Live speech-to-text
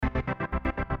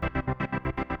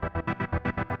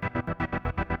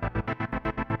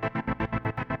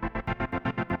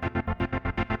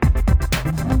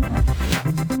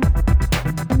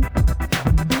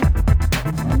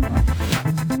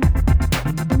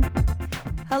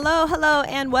Hello,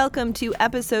 and welcome to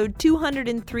episode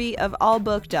 203 of All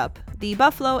Booked Up, the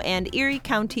Buffalo and Erie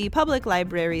County Public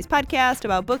Library's podcast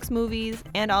about books, movies,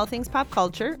 and all things pop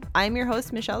culture. I'm your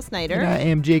host, Michelle Snyder. And I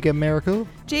am Jacob Miracle.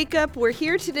 Jacob, we're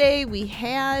here today. We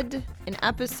had an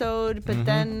episode, but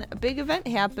then a big event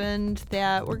happened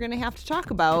that we're going to have to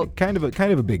talk about. Kind of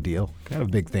a big deal. Kind of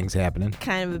big things happening.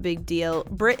 Kind of a big deal.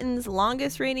 Britain's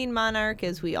longest reigning monarch,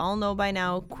 as we all know by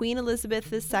now, Queen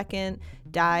Elizabeth II,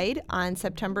 died on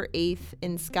September 8th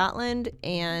in Scotland,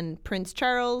 and Prince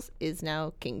Charles is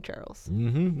now King Charles.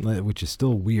 Which is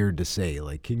still weird to say,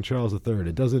 like King Charles III.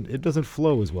 It doesn't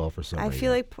flow as well for some reason. I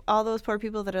feel like all those poor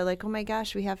people that are like, oh my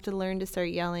gosh, we have to learn to start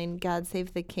yelling, God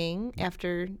save the King,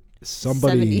 after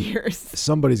 70 years.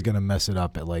 Somebody's going to mess it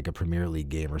up at like a Premier League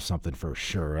game or something for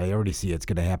sure. I already see it's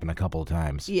going to happen a couple of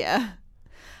times. Yeah.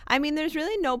 I mean, there's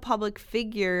really no public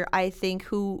figure, I think,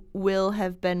 who will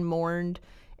have been mourned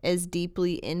as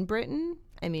deeply in Britain.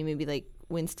 I mean, maybe like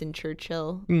Winston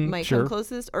Churchill might come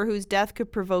closest, or whose death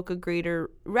could provoke a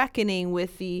greater reckoning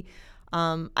with the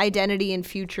identity and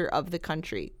future of the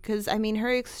country. Because, I mean,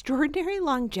 her extraordinary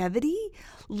longevity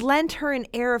lent her an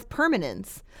air of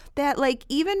permanence that, like,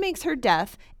 even makes her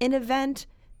death an event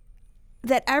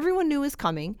that everyone knew was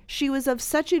coming. She was of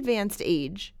such advanced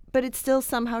age, but it's still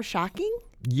somehow shocking.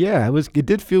 Yeah, it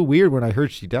did feel weird when I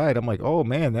heard she died. I'm like, oh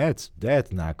man, that's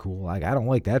not cool. Like, I don't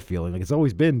like that feeling. Like, it's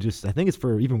always been just, I think it's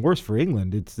for even worse for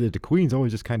England. It's the Queen's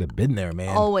always just kind of been there,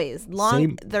 man. Always.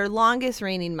 Their longest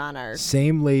reigning monarch.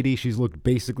 Same lady. She's looked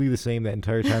basically the same that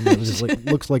entire time. It was just like,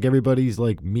 looks like everybody's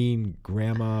like mean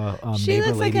grandma. She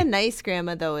looks lady. like a nice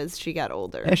grandma though as she got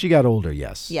older. As she got older,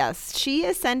 yes. Yes. She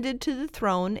ascended to the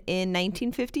throne in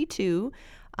 1952.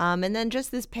 And then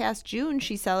just this past June,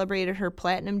 she celebrated her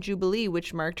Platinum Jubilee,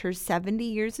 which marked her 70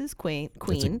 years as queen.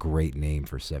 That's a great name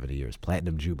for 70 years.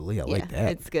 Platinum Jubilee. I like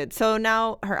that. It's good. So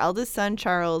now her eldest son,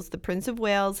 Charles, the Prince of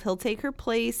Wales, he'll take her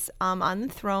place on the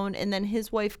throne. And then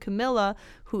his wife, Camilla,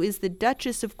 who is the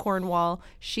Duchess of Cornwall,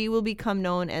 she will become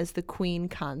known as the Queen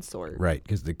Consort. Right,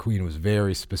 because the Queen was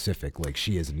very specific. Like,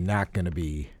 she is not going to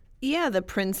be... Yeah, the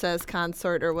princess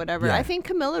consort or whatever. Yeah. I think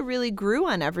Camilla really grew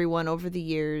on everyone over the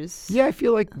years. Yeah, I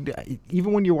feel like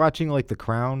even when you're watching like The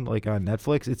Crown, like on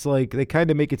Netflix, it's like they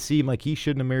kind of make it seem like he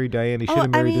shouldn't have married Diana. He should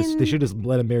have married this. They should have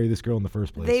let him marry this girl in the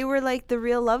first place. They were like the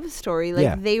real love story.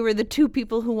 Like they were the two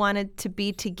people who wanted to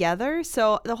be together.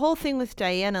 So the whole thing with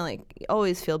Diana, like, you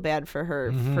always feel bad for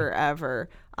her forever.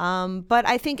 But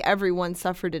I think everyone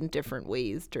suffered in different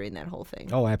ways during that whole thing.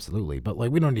 Oh, absolutely. But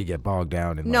like, we don't need to get bogged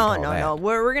down in No.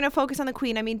 We're going to focus on the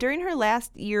Queen. I mean, during her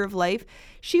last year of life,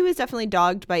 she was definitely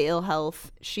dogged by ill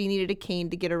health. She needed a cane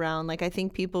to get around. Like, I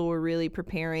think people were really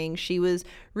preparing. She was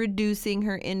reducing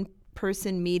her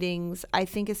in-person meetings, I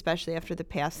think especially after the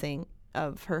passing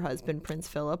of her husband, Prince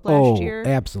Philip, last year. Oh,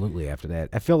 absolutely after that.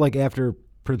 I felt like after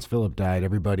Prince Philip died,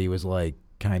 everybody was like,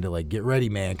 kind of like, get ready,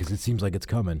 man, because it seems like it's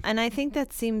coming. And I think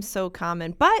that seems so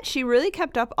common. But she really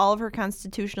kept up all of her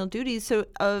constitutional duties. So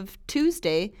of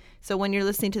Tuesday, so when you're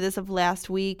listening to this of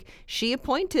last week, she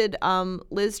appointed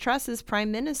Liz Truss as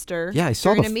prime minister. Yeah, I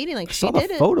saw during a meeting. Like, saw the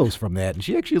photos from that, and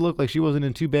she actually looked like she wasn't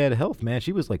in too bad health, man.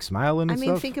 She was like smiling and stuff.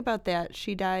 I mean, think about that.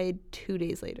 She died 2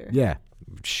 days later. Yeah.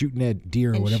 Shooting at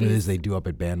deer or whatever it is they do up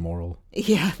at Balmoral.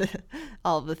 Yeah,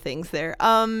 all the things there.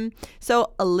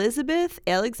 So Elizabeth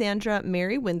Alexandra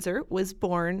Mary Windsor was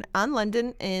born in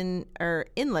London on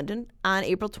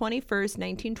April 21st,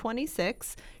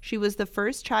 1926. She was the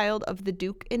first child of the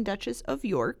Duke and Duchess of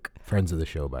York. Friends of the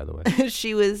show, by the way.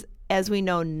 She was, as we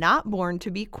know, not born to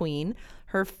be queen.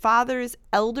 Her father's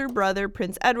elder brother,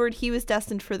 Prince Edward, he was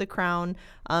destined for the crown,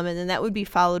 and then that would be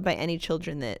followed by any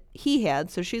children that he had.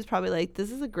 So she was probably like,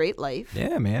 this is a great life.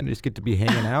 Yeah, man, I just get to be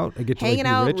hanging out. I get to hanging be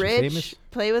out, rich and famous.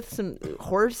 Play with some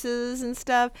horses and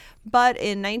stuff. But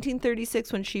in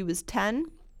 1936, when she was 10,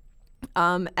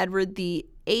 Edward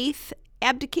VIII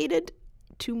abdicated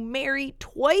to marry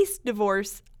twice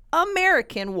divorced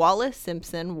American Wallis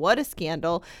Simpson. What a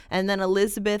scandal. And then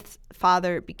Elizabeth's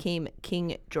father became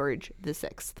King George VI.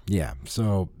 Yeah,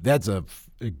 so that's a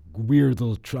weird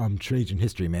little change in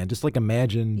history, man. Just like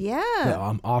imagine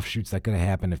the offshoots that could have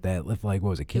happened if like, what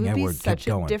was it, King Edward kept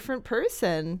going. Such a different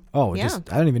person. Oh, I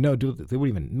don't even know. They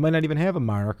might not even have a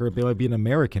monarch, or they might be an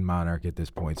American monarch at this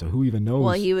point. So who even knows?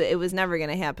 Well, it was never going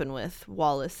to happen with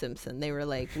Wallis Simpson. They were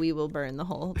like, we will burn the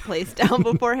whole place down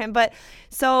before him. But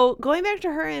so going back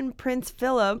to her and Prince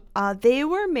Philip, they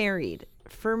were married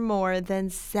for more than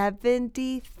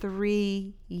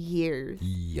 73 years.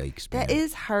 Yikes, man. That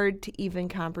is hard to even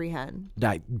comprehend.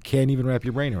 I can't even wrap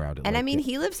your brain around it. And I mean,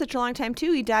 he lived such a long time,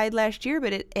 too. He died last year,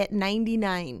 but at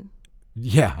 99.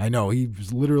 Yeah, I know. He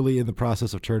was literally in the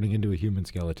process of turning into a human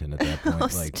skeleton at that point. Oh,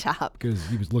 stop. Because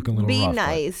he was looking a little Be rough.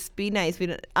 nice. Be nice.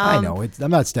 I know.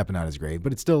 I'm not stepping on his grave,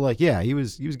 but it's still like, yeah, he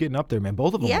was getting up there, man.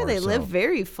 Both of them Yeah, were. they lived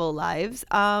very full lives.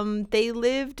 They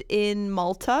lived in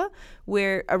Malta,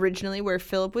 where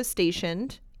Philip was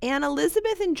stationed. And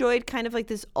Elizabeth enjoyed kind of like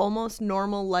this almost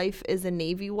normal life as a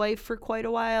Navy wife for quite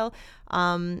a while.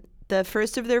 The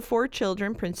first of their 4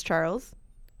 children, Prince Charles,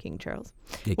 King Charles.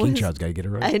 Yeah, King Charles, got to get it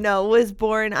right. I know, was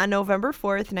born on November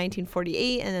 4th,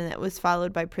 1948, and then it was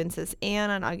followed by Princess Anne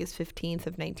on August 15th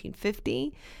of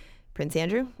 1950. Prince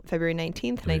Andrew, February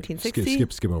 19th, 1960.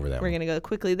 Skip over that We're going to go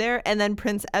quickly there. And then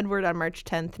Prince Edward on March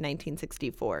 10th,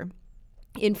 1964.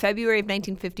 In February of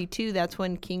 1952, that's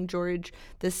when King George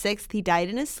VI, he died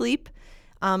in his sleep,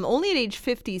 only at age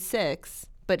 56.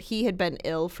 But he had been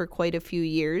ill for quite a few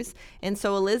years. And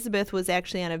so Elizabeth was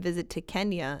actually on a visit to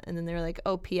Kenya. And then they were like,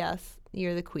 oh, P.S.,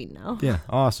 you're the queen now. Yeah,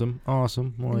 awesome.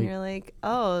 And you're like,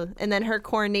 oh. And then her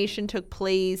coronation took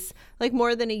place like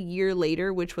more than a year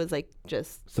later, which was like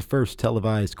just... It's the first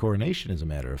televised coronation, as a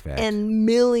matter of fact. And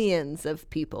millions of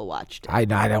people watched it.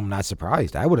 I'm not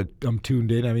surprised. I would have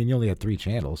tuned in. I mean, you only had 3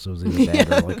 channels, so it was either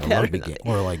that or like a rugby game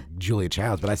or like Julia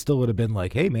Childs. But I still would have been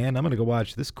like, hey, man, I'm going to go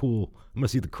watch this cool. I'm going to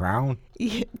see The Crown.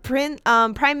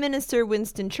 Prime Minister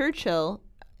Winston Churchill...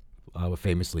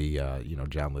 famously,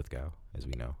 John Lithgow, as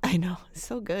we know. I know.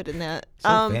 So good in that.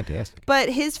 So fantastic. But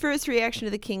his first reaction to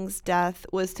the king's death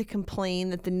was to complain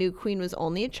that the new queen was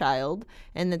only a child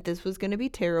and that this was going to be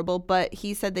terrible. But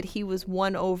he said that he was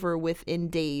won over within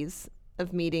days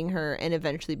of meeting her and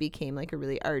eventually became like a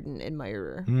really ardent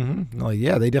admirer. Mm-hmm. Well,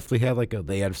 yeah, they definitely had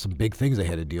they had some big things they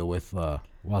had to deal with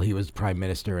while he was prime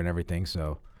minister and everything,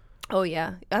 so... Oh,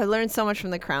 yeah. I learned so much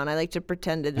from The Crown. I like to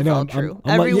pretend it is all true.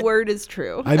 Every word is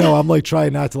true. I know. I'm like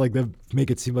trying not to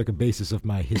make it seem like a basis of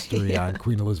my history on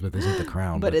Queen Elizabeth isn't The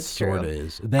Crown, but it sort of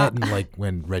is. That and like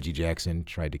when Reggie Jackson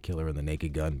tried to kill her in The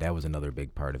Naked Gun, that was another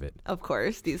big part of it. Of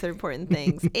course. These are important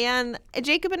things. And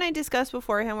Jacob and I discussed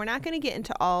beforehand, we're not going to get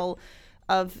into all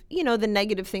of, the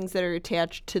negative things that are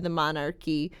attached to the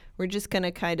monarchy. We're just going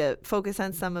to kind of focus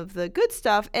on some of the good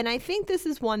stuff. And I think this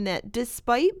is one that,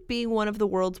 despite being one of the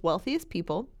world's wealthiest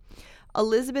people,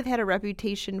 Elizabeth had a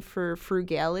reputation for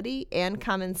frugality and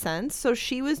common sense. So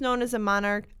she was known as a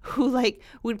monarch who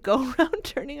would go around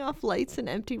turning off lights in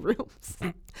empty rooms,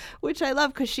 which I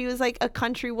love because she was like a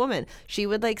country woman. She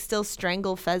would still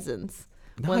strangle pheasants.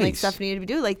 Nice. When stuff needed to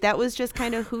be done. That was just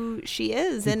kind of who she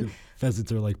is. And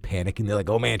pheasants are panicking. They're like,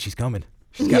 oh man, she's coming.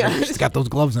 She's got those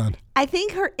gloves on. I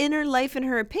think her inner life and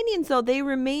her opinions, though, they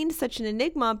remained such an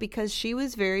enigma because she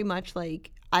was very much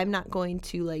I'm not going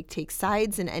to take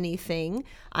sides in anything.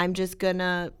 I'm just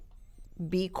gonna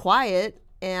be quiet.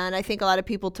 And I think a lot of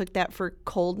people took that for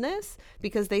coldness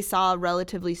because they saw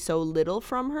relatively so little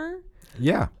from her.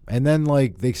 Yeah, and then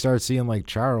they start seeing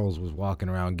Charles was walking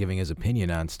around giving his opinion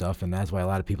on stuff, and that's why a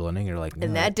lot of people in England are like,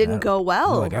 and that didn't go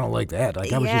well. I don't like that.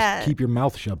 I would just keep your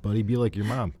mouth shut, buddy. Be like your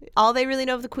mom. All they really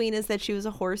know of the Queen is that she was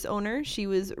a horse owner. She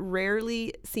was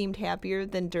rarely seemed happier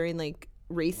than during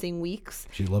racing weeks.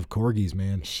 She loved corgis,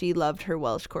 man. She loved her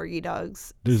Welsh corgi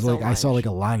dogs. There's so I saw a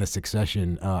line of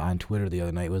Succession on Twitter the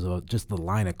other night. It was just the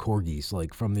line of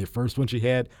corgis, from the first one she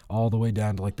had all the way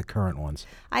down to the current ones.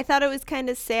 I thought it was kind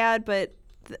of sad, but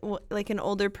an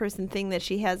older person thing that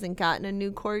she hasn't gotten a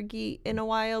new corgi in a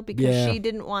while because she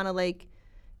didn't want to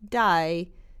die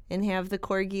and have the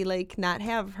corgi not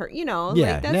have her,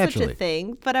 that's naturally. such a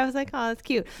thing. But I was like, oh, that's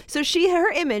cute. So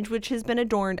her image, which has been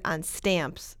adorned on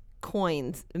stamps,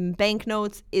 coins, and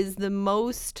banknotes, is the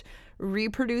most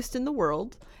reproduced in the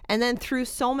world. And then through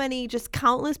so many, just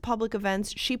countless public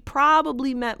events, she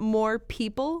probably met more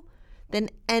people than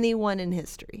anyone in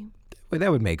history. Well, that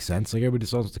would make sense. Everybody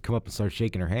just wants to come up and start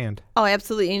shaking her hand. Oh,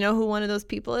 absolutely. You know who one of those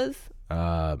people is?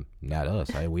 Not us.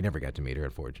 We never got to meet her,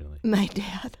 unfortunately. My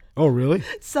dad. Oh, really?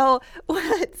 So,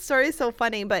 story is so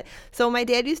funny, but my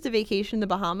dad used to vacation the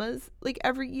Bahamas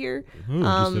every year.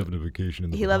 Just having a vacation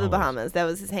in the Bahamas. He loved the Bahamas. That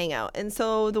was his hangout. And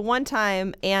so the one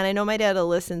time, and I know my dad will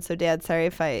listen, so Dad, sorry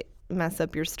if I mess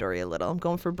up your story a little. I'm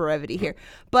going for brevity here.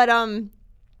 But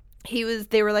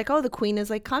they were like, oh, the Queen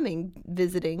is coming,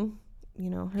 visiting.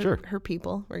 Her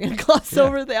people. We're going to gloss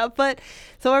over that. But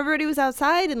so everybody was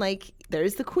outside and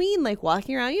there's the Queen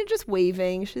walking around, just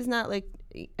waving. She's not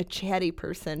a chatty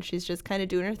person. She's just kind of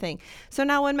doing her thing. So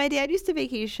now when my dad used to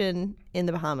vacation in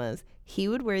the Bahamas, he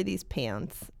would wear these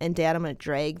pants. And Dad, I'm going to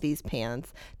drag these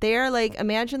pants. They are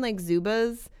imagine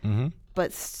Zubas,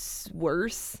 but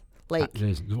worse. Like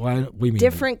we mean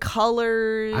different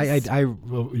colors.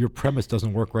 Well, your premise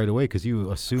doesn't work right away because you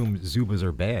assume Zubas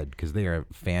are bad because they are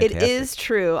fantastic. It is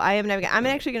true. I'm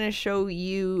actually going to show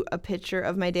you a picture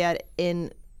of my dad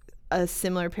in a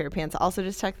similar pair of pants. Also,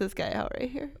 just check this guy out right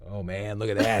here. Oh man, look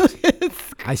at that!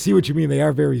 I see what you mean. They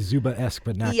are very Zuba-esque,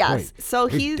 but not quite. Yes. So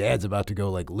his dad's about to go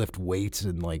like lift weights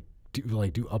and like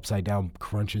do upside down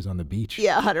crunches on the beach.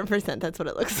 Yeah, 100%. That's what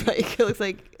it looks like. It looks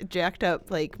like jacked up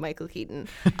like Michael Keaton.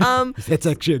 That's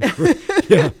actually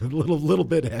a little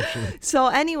bit actually. So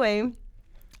anyway,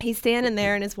 he's standing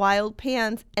there in his wild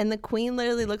pants, and the queen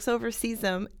literally looks over, sees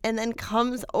him, and then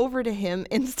comes over to him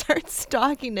and starts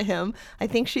talking to him. I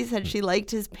think she said she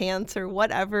liked his pants or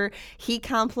whatever. He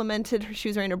complimented her. She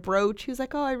was wearing a brooch. He was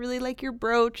like, oh, I really like your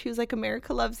brooch. He was like,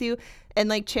 America loves you. And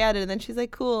like chatted, and then she's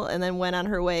like, cool, and then went on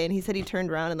her way. And he said he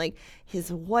turned around and like his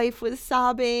wife was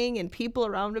sobbing, and people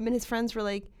around him and his friends were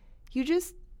like, you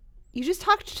just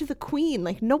talked to the queen.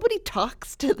 Like, nobody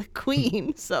talks to the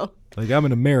queen. So like, I'm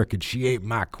an American, she ain't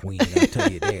my queen, I'll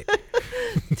tell you that.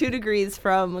 2 degrees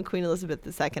from Queen Elizabeth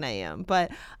II I am.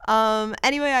 But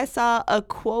anyway, I saw a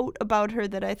quote about her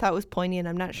that I thought was poignant.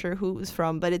 I'm not sure who it was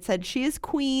from, but it said, she is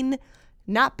queen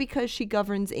not because she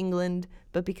governs England,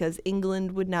 but because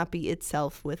England would not be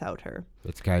itself without her.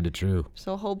 That's kind of true.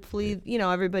 So hopefully,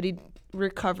 everybody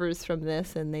recovers from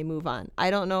this and they move on. I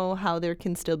don't know how there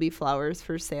can still be flowers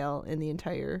for sale in the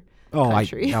entire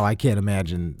country. I can't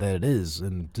imagine that it is.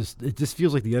 And it just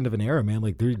feels like the end of an era, man.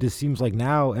 Like, there just seems like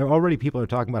now already people are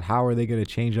talking about how are they going to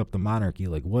change up the monarchy?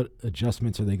 Like, what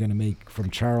adjustments are they going to make from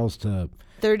Charles to...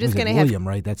 They're just going to have William,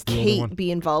 right? That's the other one. Kate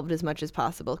be involved as much as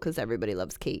possible because everybody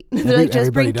loves Kate. They're like,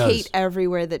 just bring Kate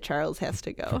everywhere that Charles has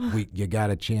to go. You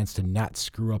got a chance to not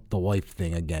screw up the wife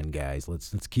thing again, guys.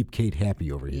 Let's keep Kate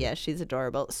happy over here. Yeah, she's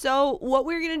adorable. So what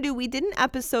we're going to do, we did an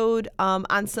episode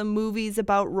on some movies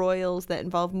about royals that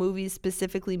involve movies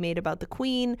specifically made about the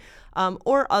Queen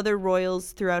or other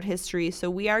royals throughout history. So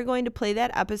we are going to play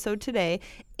that episode today.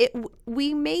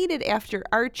 We made it after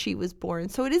Archie was born,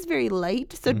 so it is very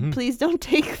light. So please don't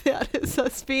take that as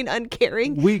us being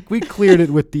uncaring. We cleared it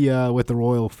with the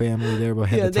royal family there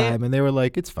ahead of time, and they were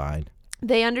like, it's fine.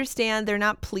 They understand. They're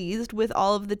not pleased with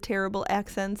all of the terrible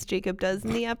accents Jacob does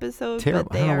in the episode. Terrible.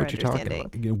 But they I don't know are what you're talking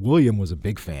about. William was a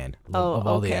big fan of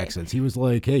all the accents. He was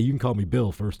like, hey, you can call me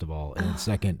Bill, first of all. And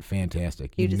second,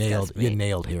 fantastic. You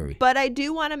nailed Harry. But I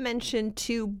do want to mention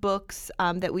 2 books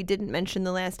that we didn't mention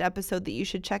the last episode that you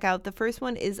should check out. The first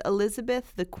one is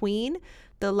Elizabeth the Queen,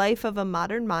 The Life of a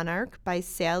Modern Monarch by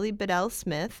Sally Bedell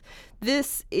Smith.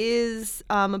 This is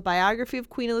a biography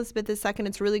of Queen Elizabeth II.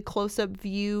 It's a really close-up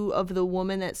view of the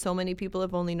woman that so many people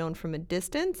have only known from a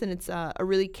distance, and it's a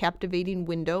really captivating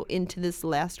window into this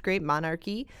last great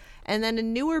monarchy. And then a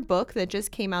newer book that just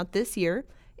came out this year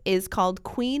is called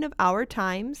Queen of Our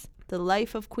Times, The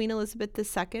Life of Queen Elizabeth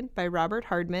II by Robert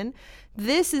Hardman.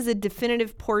 This is a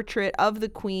definitive portrait of the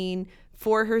Queen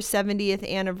for her 70th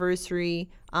anniversary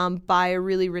by a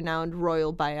really renowned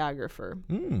royal biographer.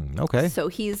 Okay. So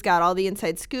he's got all the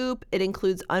inside scoop. It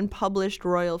includes unpublished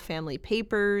royal family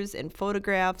papers and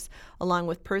photographs, along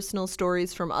with personal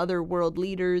stories from other world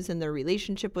leaders and their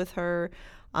relationship with her.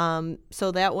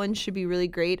 So that one should be really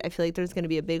great. I feel like there's going to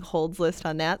be a big holds list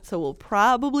on that, so we'll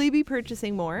probably be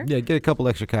purchasing more. Yeah, get a couple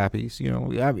extra copies.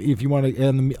 If you want to,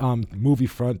 on the movie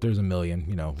front, there's a million.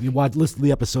 You listen to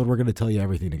the episode. We're going to tell you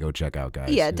everything to go check out,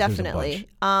 guys. Yeah, definitely.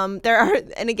 There are,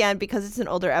 and again, because it's an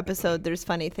older episode, there's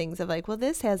funny things of like, well,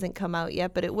 this hasn't come out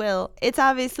yet, but it will. It's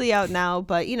obviously out now,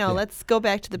 but let's go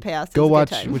back to the past. Go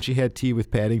watch when she had tea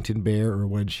with Paddington Bear or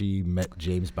when she met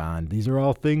James Bond. These are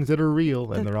all things that are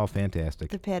real, and they're all fantastic.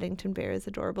 The Paddington Bear is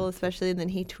adorable, especially, and then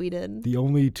he tweeted. The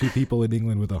only 2 people in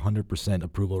England with 100%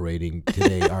 approval rating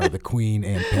today are the Queen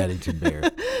and Paddington Bear.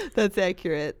 That's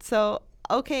accurate. So,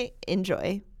 okay,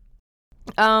 enjoy.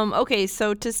 Okay,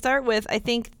 so to start with, I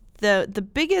think the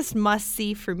biggest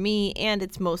must-see for me, and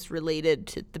it's most related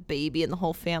to the baby and the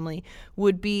whole family,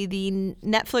 would be the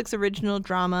Netflix original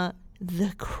drama,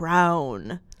 The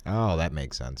Crown. Oh, that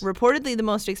makes sense. Reportedly the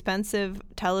most expensive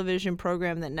television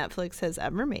program that Netflix has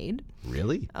ever made.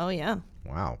 Really? Oh, yeah.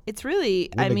 Wow. It's really,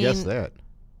 Wouldn't have guessed that.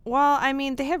 Well, I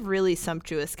mean, they have really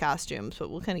sumptuous costumes, but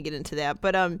we'll kind of get into that.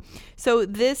 But so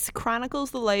this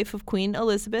chronicles the life of Queen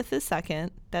Elizabeth II.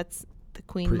 That's the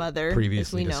Queen Mother,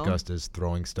 previously discussed as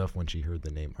throwing stuff when she heard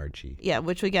the name Archie. Yeah,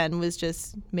 which again was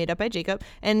just made up by Jacob.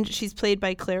 And she's played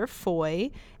by Claire Foy.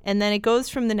 And then it goes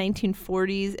from the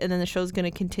 1940s, and then the show's going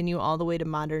to continue all the way to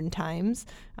modern times.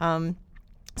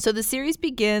 So the series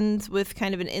begins with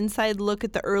kind of an inside look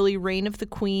at the early reign of the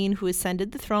Queen, who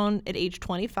ascended the throne at age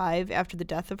 25 after the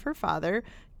death of her father,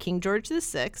 King George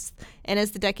VI. And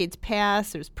as the decades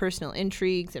pass, there's personal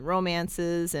intrigues and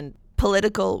romances and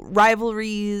political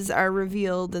rivalries are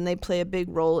revealed, and they play a big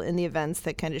role in the events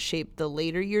that kind of shape the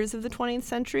later years of the 20th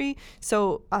century.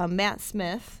 So Matt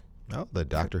Smith. Oh, the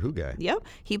Doctor Who guy. Yep.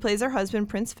 He plays her husband,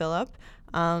 Prince Philip.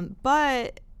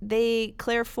 But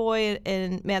Claire Foy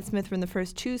and Matt Smith were in the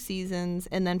first 2 seasons,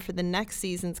 and then for the next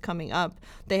seasons coming up,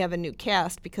 they have a new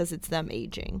cast because it's them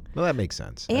aging. Well, that makes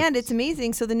sense. And it's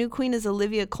amazing. So the new queen is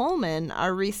Olivia Colman,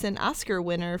 our recent Oscar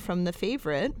winner from The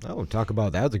Favorite. Oh, talk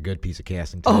about that was a good piece of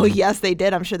casting. Oh, yes, they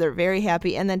did. I'm sure they're very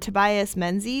happy. And then Tobias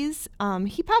Menzies,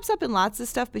 he pops up in lots of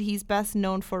stuff, but he's best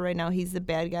known for right now, he's the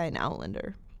bad guy in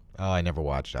Outlander. Oh, I never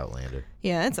watched Outlander.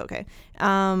 Yeah, it's okay.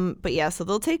 But yeah, so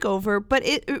they'll take over. But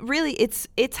it really,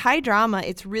 it's high drama.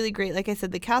 It's really great. Like I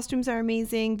said, the costumes are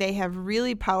amazing. They have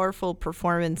really powerful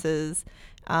performances,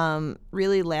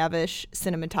 really lavish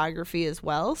cinematography as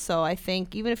well. So I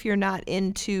think even if you're not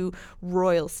into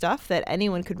royal stuff, that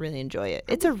anyone could really enjoy it.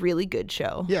 It's a really good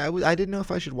show. Yeah, I didn't know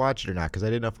if I should watch it or not because I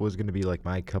didn't know if it was going to be like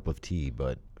my cup of tea,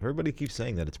 but everybody keeps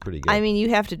saying that it's pretty good. I mean, you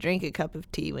have to drink a cup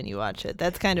of tea when you watch it.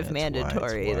 That's kind of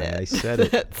mandatory. That's why I said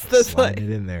it. That's Slide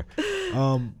it in there.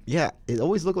 Yeah, it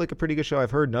always looked like a pretty good show. I've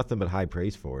heard nothing but high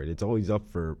praise for it. It's always up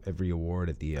for every award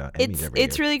at the Emmys every year.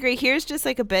 It's really great. Here's just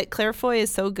like a bit. Claire Foy is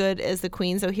so good as the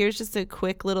queen. So here's just a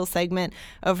quick little segment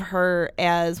of her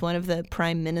as one of the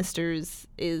prime ministers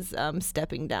is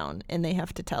stepping down, and they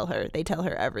have to tell her. They tell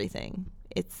her everything.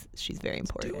 She's very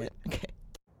important. do it. Okay.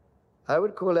 I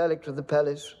would call Alec to the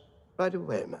palace right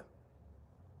away, ma'am.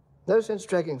 No sense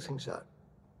dragging things out.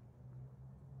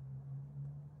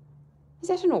 Is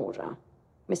that an order,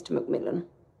 Mr. Macmillan?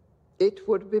 It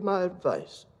would be my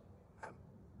advice.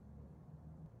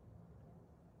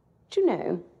 Do you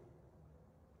know,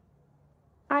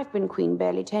 I've been queen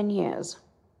barely 10 years.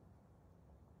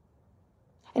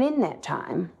 And in that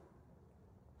time,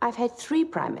 I've had 3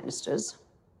 prime ministers,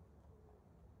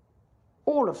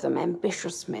 all of them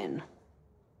ambitious men,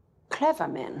 clever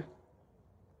men,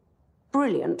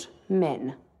 brilliant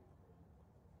men.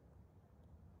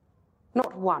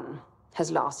 Not one has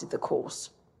lasted the course.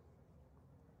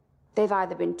 They've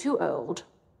either been too old,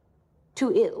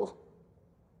 too ill,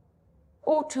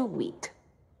 or too weak.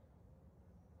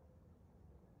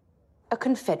 A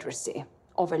confederacy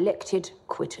of elected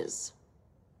quitters.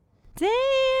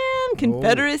 Damn,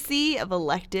 Confederacy of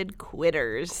Elected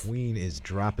Quitters. Queen is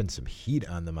dropping some heat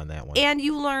on them on that one. And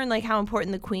you learn like how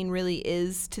important the queen really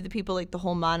is to the people, like the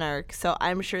whole monarch. So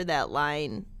I'm sure that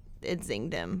line, it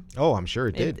zinged him. Oh, I'm sure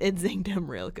it did. It zinged him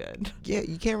real good. Yeah,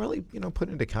 you can't really, put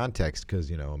into context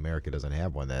because, America doesn't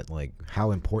have one that, like,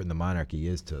 how important the monarchy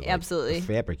is to, like, Absolutely. the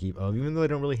fabric. Even though they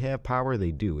don't really have power,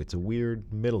 they do. It's a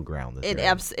weird middle ground. It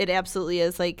absolutely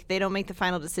is. Like, they don't make the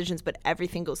final decisions, but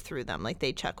everything goes through them. Like,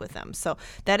 they check with them. So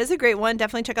that is a great one.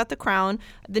 Definitely check out The Crown.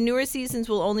 The newer seasons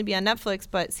will only be on Netflix,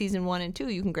 but season 1 and 2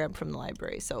 you can grab from the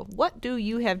library. So what do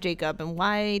you have, Jacob, and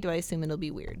why do I assume it'll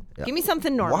be weird? Yeah. Give me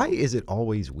something normal. Why is it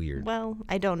always weird? Well,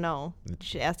 I don't know. You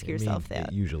should ask yourself that.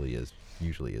 It usually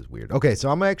is weird. Okay, so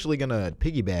I'm actually going to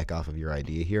piggyback off of your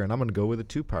idea here, and I'm going to go with a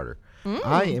 2-parter.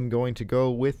 I am going to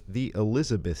go with the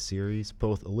Elizabeth series,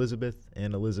 both Elizabeth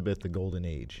and Elizabeth the Golden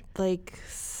Age. Like,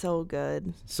 so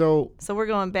good. So we're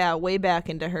going way back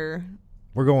into her.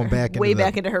 We're going back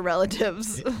into her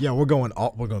relatives. Yeah, we're going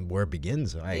where it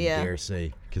begins, I dare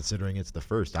say, considering it's the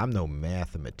first. I'm no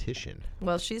mathematician.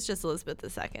 Well, she's just Elizabeth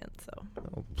II, so.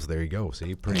 Oh, so there you go.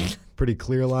 See, pretty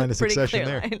clear line of succession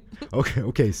there. Line.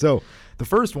 Okay. So the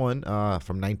first one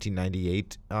from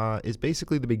 1998 is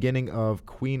basically the beginning of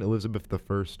Queen Elizabeth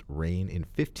I's reign in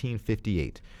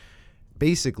 1558.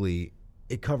 Basically,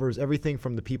 it covers everything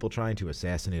from the people trying to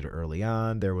assassinate her early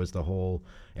on. There was the whole,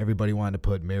 everybody wanted to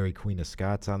put Mary Queen of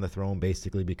Scots on the throne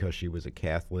basically because she was a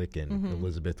Catholic and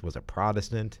Elizabeth was a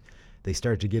Protestant. They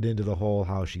start to get into the whole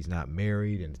how she's not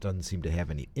married and doesn't seem to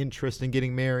have any interest in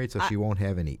getting married, so she won't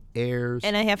have any heirs.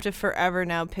 And I have to forever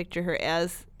now picture her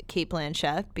as Cate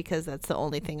Blanchett because that's the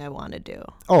only thing I want to do.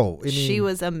 Oh, she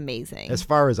was amazing. As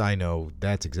far as I know,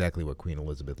 that's exactly what Queen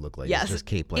Elizabeth looked like. Yes, it's just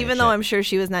Cate Blanchett. Even though I'm sure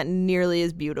she was not nearly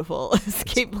as beautiful as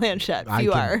Cate Blanchett.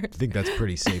 I think that's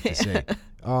pretty safe to say.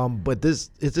 But this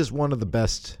is just one of the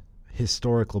best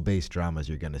historical-based dramas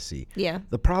you're going to see. Yeah.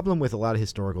 The problem with a lot of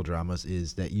historical dramas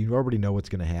is that you already know what's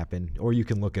going to happen, or you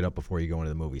can look it up before you go into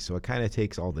the movie, so it kind of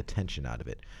takes all the tension out of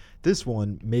it. This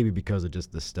one, maybe because of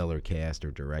just the stellar cast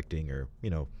or directing or,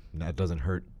 that doesn't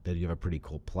hurt that you have a pretty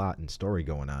cool plot and story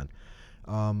going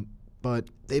on. but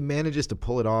it manages to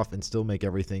pull it off and still make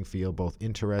everything feel both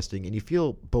interesting, and you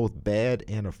feel both bad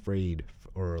and afraid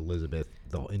for Elizabeth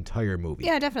the entire movie.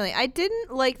 Yeah, definitely. I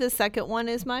didn't like the second one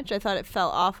as much. I thought it fell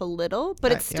off a little,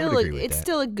 but it's still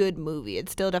a good movie.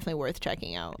 It's still definitely worth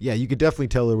checking out. Yeah, you could definitely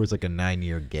tell there was like a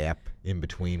 9-year gap in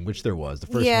between, which there was. The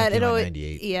first one came out in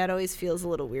 98. Yeah, it always feels a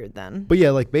little weird then. But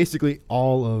yeah, like basically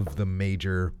all of the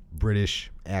major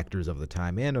British actors of the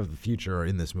time and of the future are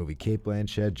in this movie. Cate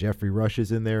Blanchett, Geoffrey Rush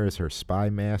is in there as her spy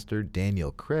master,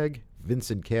 Daniel Craig,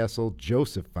 Vincent Castle,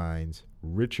 Joseph Fiennes,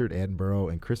 Richard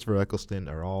Attenborough, and Christopher Eccleston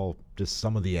are all just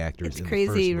some of the actors in the first movie.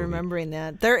 It's crazy remembering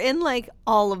that. They're in like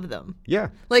all of them. Yeah.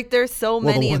 Like there's so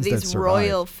many of these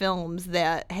royal films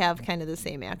that have kind of the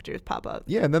same actors pop up.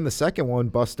 Yeah, and then the second one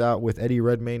bust out with Eddie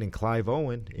Redmayne and Clive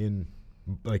Owen in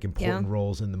like important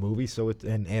roles in the movie.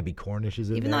 And Abby Cornish is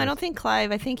in there. Even though I don't think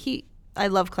Clive, I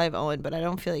love Clive Owen, but I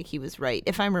don't feel like he was right,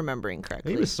 if I'm remembering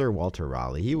correctly. He was Sir Walter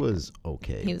Raleigh. He was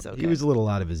okay. He was a little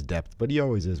out of his depth, but he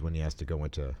always is when he has to go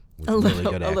into really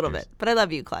good actors. A little bit. But I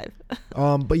love you, Clive.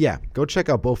 But yeah, go check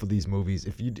out both of these movies.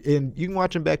 And you can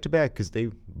watch them back to back because they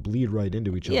bleed right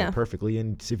into each other perfectly.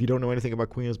 And if you don't know anything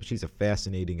about Queen Elizabeth, she's a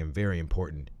fascinating and very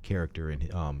important character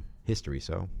in history.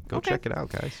 So go check it out,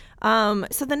 guys.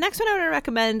 So the next one I want to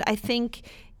recommend, I think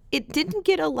it didn't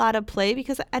get a lot of play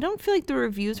because I don't feel like the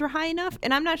reviews were high enough.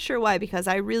 And I'm not sure why, because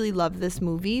I really love this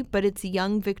movie, but it's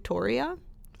Young Victoria.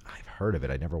 I've heard of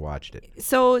it. I never watched it.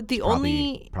 So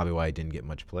probably why it didn't get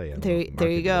much play. There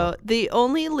you go. The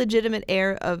only legitimate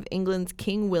heir of England's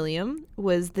King William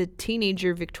was the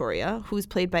teenager Victoria, who's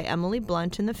played by Emily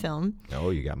Blunt in the film.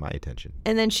 Oh, you got my attention.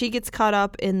 And then she gets caught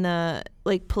up in the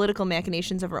political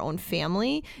machinations of her own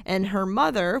family, and her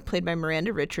mother, played by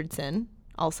Miranda Richardson,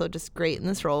 also just great in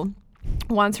this role,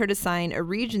 wants her to sign a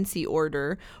regency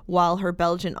order while her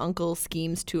Belgian uncle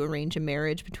schemes to arrange a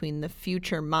marriage between the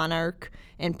future monarch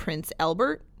and Prince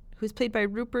Albert, who's played by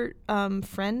Rupert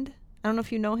Friend. I don't know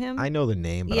if you know him. I know the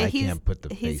name, but I can't put the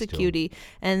face to him. He's a cutie.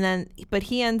 But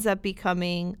he ends up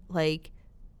becoming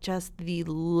just the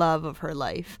love of her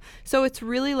life. So it's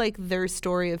really like their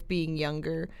story of being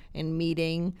younger and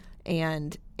meeting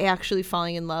and actually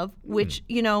falling in love, which,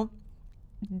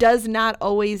 does not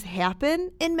always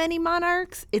happen in many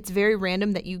monarchs. It's very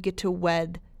random that you get to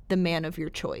wed the man of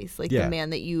your choice, the man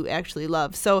that you actually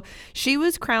love. So she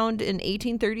was crowned in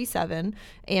 1837,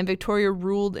 and Victoria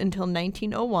ruled until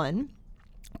 1901.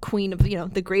 Queen of,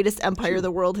 the greatest empire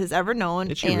the world has ever known.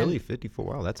 Is she really 54?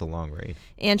 Wow, that's a long reign.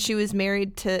 And she was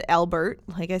married to Albert,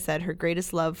 like I said, her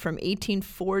greatest love, from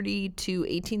 1840 to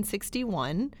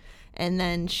 1861. And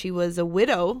then she was a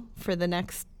widow for the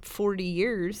next 40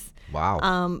 years.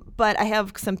 Wow. But I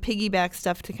have some piggyback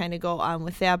stuff to kind of go on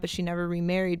with that, but she never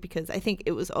remarried because I think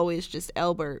it was always just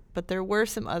Albert. But there were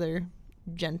some other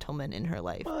gentlemen in her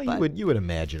life. Well, you would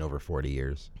imagine over 40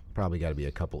 years. Probably got to be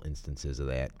a couple instances of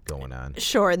that going on.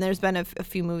 Sure, and there's been a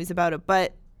few movies about it.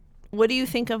 But what do you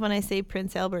think of when I say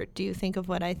Prince Albert? Do you think of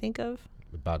what I think of?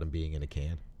 About him being in a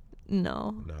can?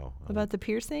 No. About the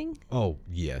piercing? Oh,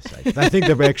 yes. I think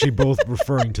they're actually both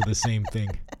referring to the same thing.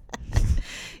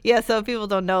 Yeah, so if people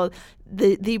don't know,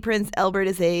 the Prince Albert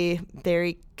is a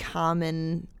very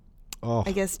common,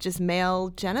 I guess, just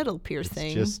male genital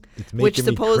piercing. It's making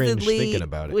me cringe thinking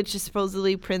about it. Which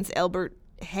supposedly Prince Albert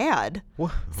had.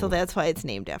 What? So that's why it's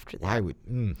named after that. I don't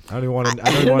even want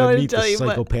to meet the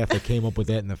psychopath that came up with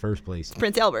that in the first place.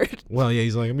 Prince Albert. Well, yeah,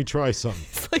 he's like, let me try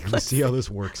something. Let's see how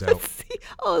this works out.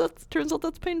 Turns out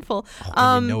that's painful.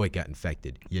 And it got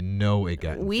infected.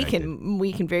 We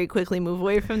can very quickly move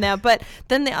away from that. But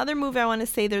then the other movie I want to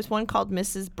say, there's one called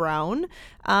Mrs. Brown,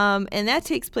 and that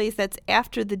takes place, that's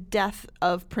after the death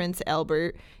of Prince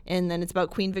Albert, and then it's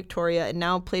about Queen Victoria, and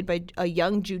now played by a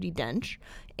young Judi Dench.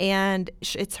 And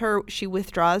she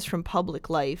withdraws from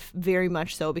public life, very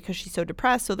much so, because she's so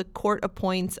depressed. So the court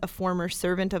appoints a former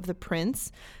servant of the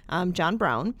prince, John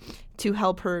Brown, to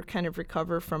help her kind of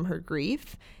recover from her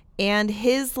grief. And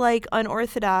his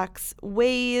unorthodox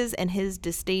ways and his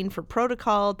disdain for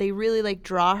protocol, they really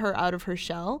draw her out of her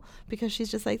shell, because she's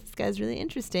just like, this guy's really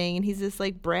interesting. And he's this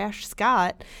brash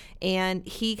Scot, and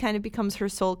he kind of becomes her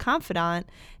sole confidant.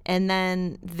 And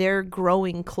then their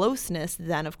growing closeness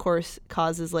then, of course,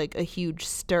 causes a huge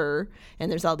stir.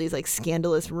 And there's all these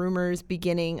scandalous rumors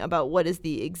beginning about what is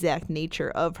the exact nature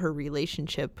of her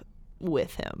relationship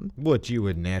with him. What you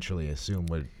would naturally assume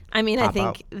would I mean, I pop think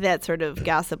out. that sort of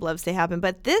gossip loves to happen.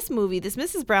 But this movie, this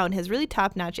Mrs. Brown, has really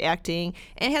top-notch acting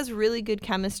and has really good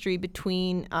chemistry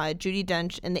between Judi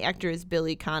Dench and the actor is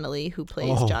Billy Connolly, who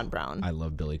plays John Brown. I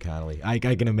love Billy Connolly. I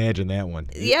can imagine that one.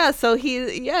 Yeah, so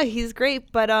he's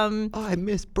great. But Oh,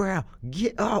 Miss Brown,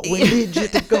 get out. We need you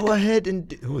to go ahead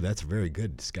and ooh, that's a very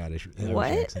good Scottish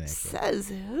what accent. says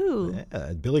who?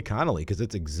 Yeah, Billy Connolly, because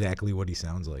it's exactly what he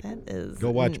sounds like. That is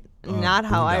Go watch not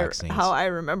Boondock Saints. how I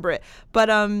remember it.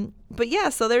 But yeah,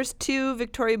 so there's 2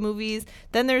 Victoria movies.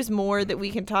 Then there's more that we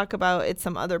can talk about at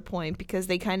some other point because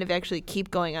they kind of actually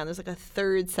keep going on. There's like a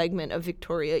 3rd segment of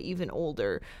Victoria even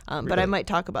older. But I might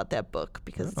talk about that book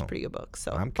because it's a pretty good book.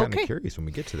 So I'm kind of okay. curious when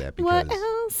we get to that because What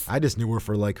else? I just knew her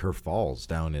for like her falls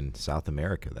down in South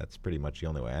America. That's pretty much the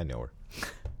only way I know her.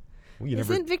 Well,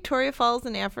 Isn't Victoria Falls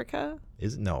in Africa?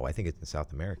 No, I think it's in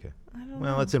South America.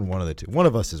 Well, it's in one of the 2. One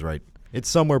of us is right. It's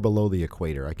somewhere below the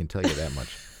equator. I can tell you that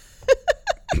much.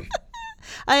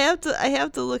 I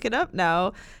have to look it up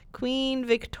now. Queen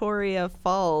Victoria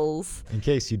Falls. In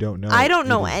case you don't know, I don't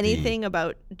know it is anything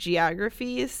about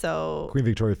geography, so Queen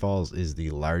Victoria Falls is the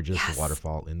largest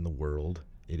waterfall in the world.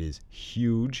 It is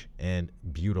huge and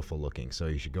beautiful looking. So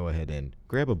you should go ahead and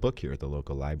grab a book here at the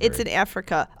local library. it's in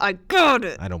Africa. I got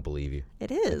it. I don't believe you.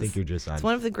 It is. I think you're just on. It's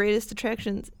one of the greatest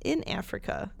attractions in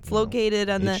Africa. It's located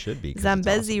on it the should be, 'cause it's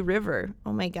Zambezi awesome. River.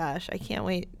 Oh my gosh, I can't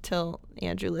wait till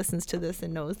Andrew listens to this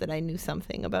and knows that I knew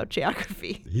something about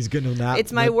geography. He's gonna not.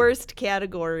 It's my worst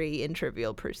category in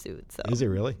Trivial Pursuit. So Is it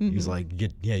really? He's like, you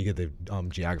get the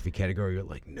geography category. You're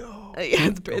like, no.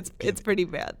 yeah, it's pretty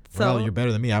bad. So Well, you're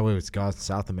better than me. I would have gone to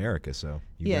South America, so.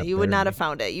 yeah, you would not have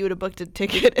found it. You would have booked a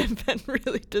ticket and been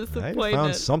really I disappointed.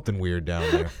 found something weird down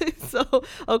there. So,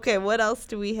 okay, what else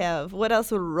do we have? What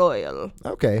else royal?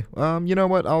 Okay. You know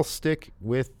what?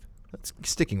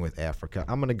 Sticking with Africa.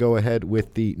 I'm gonna go ahead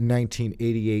with the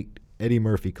 1988 Eddie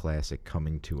Murphy classic,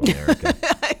 Coming to America.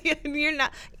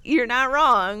 You're not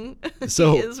wrong.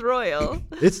 So- he is royal.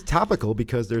 It's topical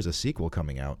because there's a sequel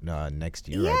coming out next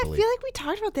year, Yeah, I I believe. feel like we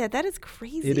talked about that. That is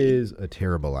crazy. It is a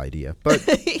terrible idea, but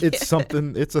it's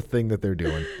something. It's a thing that they're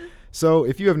doing. So,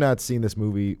 if you have not seen this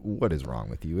movie, what is wrong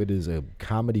with you? It is a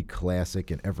comedy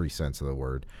classic in every sense of the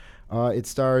word. It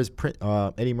stars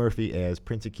Eddie Murphy as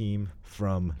Prince Akeem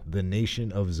from the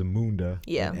nation of Zamunda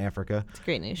in Africa. It's a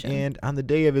great nation. And on the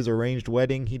day of his arranged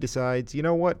wedding, he decides, you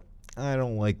know what? I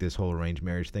don't like this whole arranged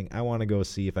marriage thing. I want to go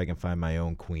see if I can find my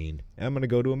own queen. I'm going to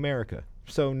go to America.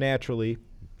 So naturally,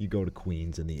 you go to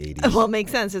Queens in the 80s. Well, it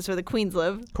makes sense. It's where the queens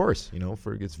live. Of course,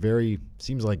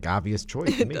 seems like obvious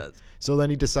choice to me. does. So then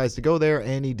he decides to go there,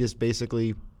 and he just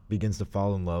basically begins to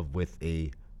fall in love with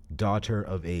a daughter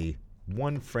of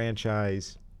one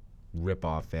franchise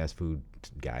rip-off fast food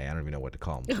guy. I don't even know what to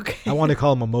call him. Okay. I want to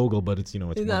call him a mogul, but it's He's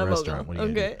one not a restaurant. mogul. What are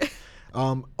you gonna Okay.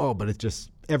 do? But it's just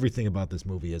everything about this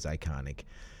movie is iconic.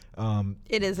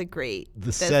 It is a great.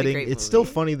 The setting, it's still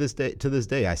funny to this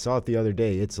day. I saw it the other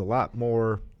day. It's a lot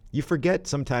more. You forget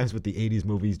sometimes with the 80s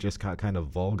movies just kind of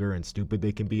vulgar and stupid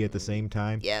they can be at the same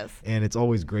time. Yes. And it's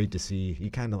always great to see. You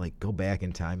kind of like go back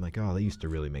in time like, oh, they used to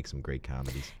really make some great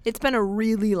comedies. It's been a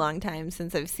really long time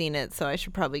since I've seen it, so I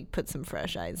should probably put some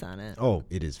fresh eyes on it. Oh,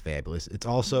 it is fabulous. It's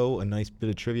also a nice bit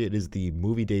of trivia. It is the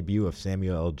movie debut of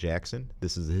Samuel L. Jackson.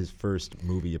 This is his first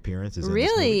movie appearance.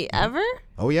 Really? Ever?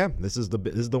 Oh, yeah. This is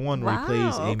the one where he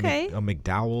plays a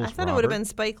McDowell's I thought it would have been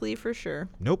Spike Lee for sure.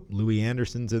 Nope. Louis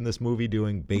Anderson's in this movie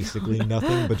doing basically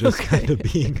nothing but just kind of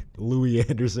being Louis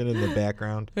Anderson in the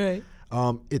background. Right.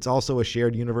 It's also a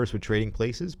shared universe with Trading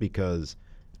Places because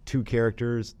 2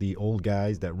 characters, the old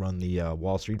guys that run the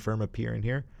Wall Street firm, appear in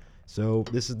here. So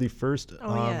this is the first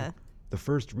the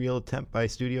first real attempt by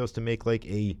studios to make like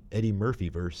a Eddie Murphy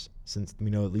verse, since we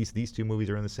know at least these 2 movies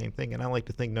are in the same thing, and I like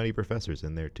to think Nutty Professor's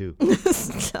in there too.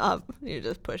 Stop. You're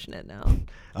just pushing it now.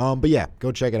 But yeah,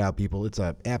 go check it out, people. It's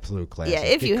an absolute classic. Yeah,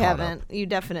 if Get you caught haven't, up.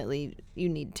 you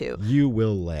need to. You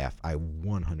will laugh. I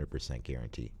 100%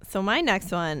 guarantee. So my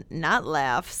next one, not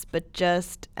laughs, but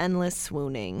just endless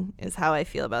swooning is how I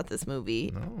feel about this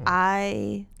movie. Oh.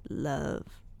 I love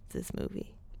this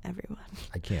movie, everyone.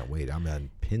 I can't wait. I'm on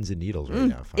pins and needles right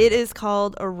now. It is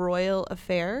called A Royal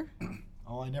Affair.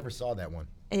 Oh, I never saw that one.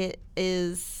 It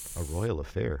is A Royal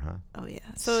Affair, huh? Oh yeah.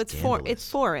 So it's Scandalous.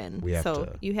 foreign. We have So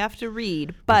to- you have to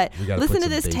read. But we gotta listen put to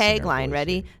some this bass in our tagline, voice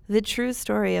ready? here. The true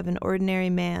story of an ordinary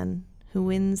man who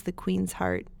wins the queen's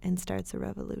heart and starts a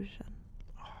revolution.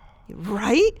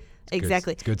 Right?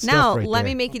 Exactly. It's good stuff Now, right let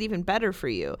there. me make it even better for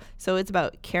you. So it's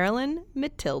about Carolyn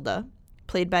Matilda,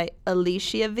 played by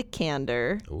Alicia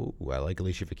Vikander. Ooh, I like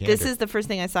Alicia Vikander. This is the first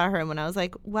thing I saw her in when I was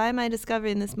like, why am I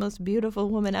discovering this most beautiful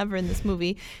woman ever in this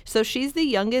movie? So she's the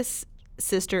youngest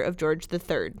sister of George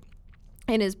III.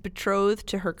 and is betrothed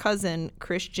to her cousin,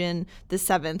 Christian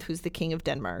VII, who's the king of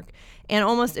Denmark. And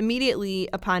almost immediately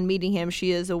upon meeting him,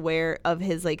 she is aware of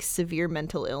his like severe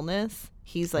mental illness.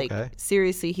 He's like,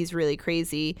 seriously, he's really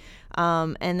crazy.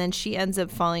 And then she ends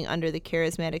up falling under the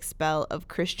charismatic spell of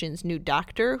Christian's new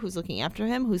doctor, who's looking after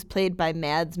him, who's played by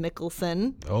Mads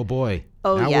Mikkelsen. Oh, boy.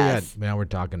 Oh, yes. Now we're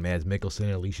talking Mads Mikkelsen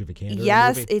and Alicia Vikander.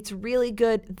 Yes, it's really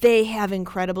good. They have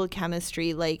incredible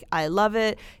chemistry. Like, I love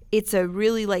it. It's a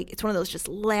really, like, it's one of those just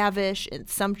lavish and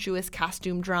sumptuous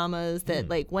costume dramas that,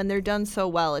 like, when they're done so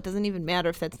well, it doesn't even matter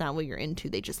if that's not what you're into.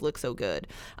 They just look so good.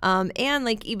 And,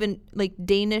 like, even, like,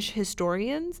 Danish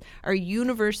historians are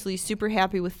universally super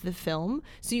happy with the film.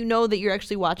 So you know that you're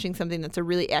actually watching something that's a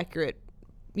really accurate,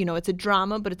 you know, it's a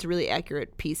drama, but it's a really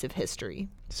accurate piece of history.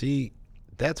 See,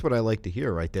 that's what I like to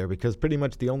hear right there, because pretty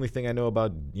much the only thing I know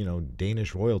about, you know,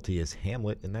 Danish royalty is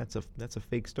Hamlet, and that's a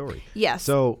fake story. Yes.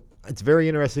 So it's very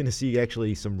interesting to see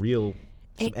actually some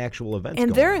actual events.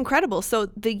 And they're incredible. So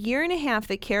the year and a half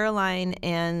that Caroline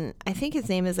and I think his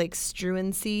name is like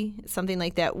Struensee, something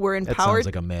like that, were in power. That sounds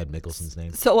like a Mad Mikkelsen's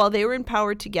name. So while they were in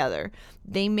power together,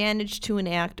 they managed to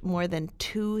enact more than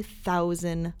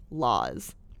 2,000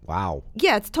 laws. Wow.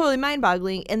 Yeah, it's totally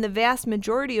mind-boggling, and the vast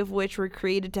majority of which were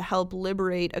created to help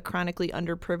liberate a chronically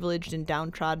underprivileged and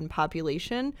downtrodden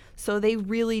population. So they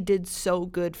really did so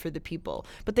good for the people.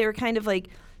 But they were kind of like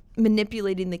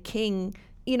manipulating the king,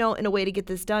 you know, in a way to get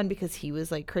this done because he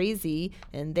was like crazy,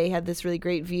 and they had this really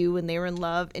great view, and they were in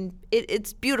love, and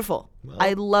it's beautiful. Well,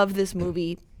 I love this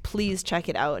movie. Please check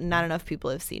it out. Not enough people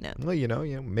have seen it. Well, you know,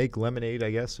 make lemonade, I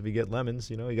guess, if you get lemons.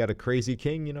 You know, you got a crazy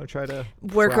king, you know, try to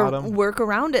work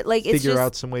around it. Like, figure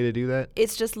out some way to do that.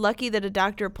 It's just lucky that a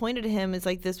doctor appointed him is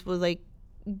like, this was like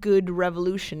good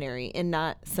revolutionary and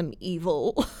not some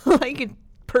evil like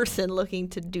person looking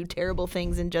to do terrible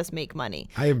things and just make money.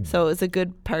 So it's a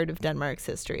good part of Denmark's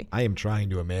history. I am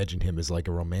trying to imagine him as like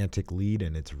a romantic lead,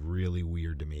 and it's really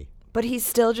weird to me. But he's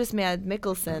still just Mads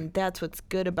Mikkelsen. That's what's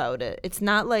good about it. It's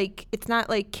not like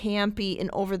campy and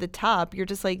over the top. You're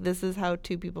just like, this is how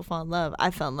two people fall in love.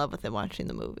 I fell in love with him watching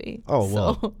the movie. Oh,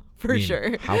 well. For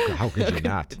sure. How could you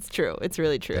not? It's true. It's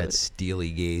really true. That steely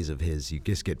gaze of his, you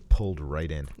just get pulled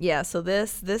right in. Yeah, so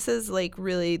this is like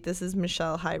really, this is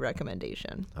Michelle high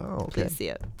recommendation. Oh, okay. Please see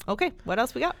it. Okay, what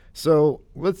else we got? So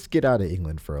let's get out of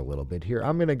England for a little bit here.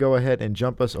 I'm going to go ahead and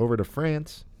jump us over to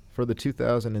France for the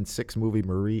 2006 movie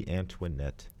Marie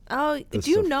Antoinette. Oh,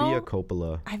 do you know? Sofia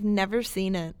Coppola. I've never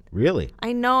seen it. Really?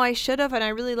 I know I should have, and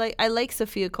I like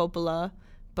Sofia Coppola,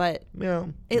 but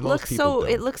it looks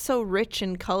so rich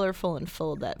and colorful and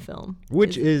full, that film.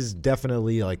 Which is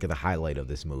definitely like the highlight of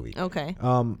this movie. Okay.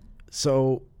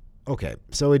 So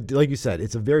it, like you said,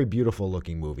 it's a very beautiful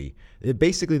looking movie.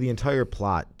 Basically the entire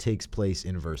plot takes place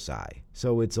in Versailles.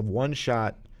 So it's a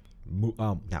one-shot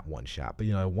not one shot, but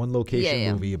one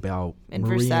location movie about and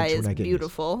Marie Versailles Antoinette. Is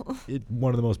beautiful.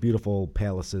 One of the most beautiful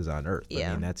palaces on earth.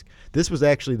 Yeah. I mean, this was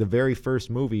actually the very first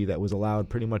movie that was allowed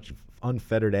pretty much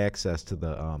unfettered access to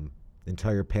the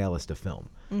entire palace to film.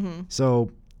 Mm-hmm.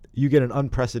 So you get an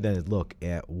unprecedented look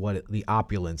at the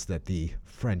opulence that the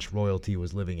French royalty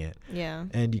was living at. Yeah.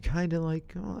 And you kind of I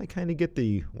kind of get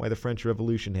why the French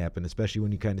Revolution happened, especially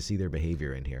when you kind of see their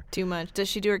behavior in here. Too much. Does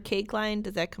she do her cake line?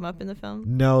 Does that come up in the film?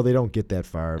 No, they don't get that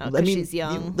far. Oh, I mean, she's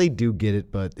young. They do get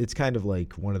it, but it's kind of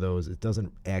like one of those, it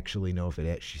doesn't actually know if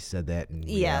she said that in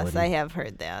reality. Yes, I have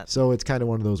heard that. So it's kind of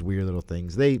one of those weird little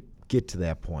things. They get to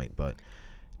that point, but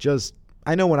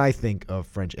I know when I think of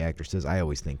French actresses, I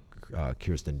always think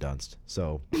Kirsten Dunst.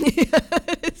 So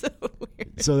it's so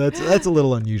weird. So that's a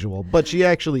little unusual, but she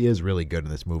actually is really good in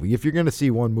this movie. If you're going to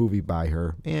see one movie by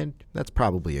her, and that's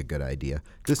probably a good idea.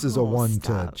 This is a one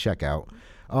to check out.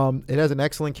 It has an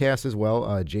excellent cast as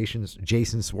well. Jason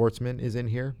Schwartzman is in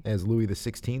here as Louis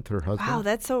XVI, her husband. Wow,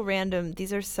 that's so random.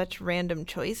 These are such random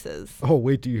choices. Oh,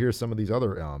 wait till you hear some of these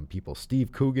other people.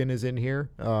 Steve Coogan is in here.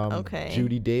 Okay.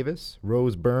 Judy Davis,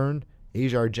 Rose Byrne,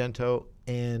 Asia Argento,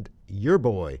 and your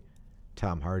boy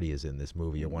Tom Hardy is in this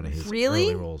movie at one of his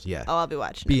early roles. Yeah. Oh, I'll be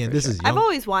watching it. This is young, I've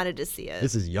always wanted to see it.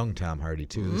 This is young Tom Hardy,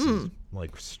 too. This is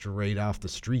like straight off the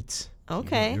streets.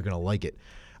 Okay. You're going to like it.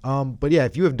 But yeah,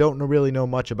 if you don't really know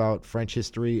much about French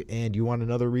history and you want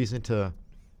another reason to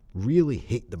really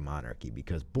hate the monarchy,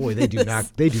 because boy, they do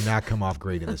not come off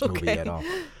great in this movie at all.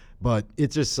 But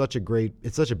it's just such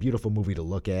a beautiful movie to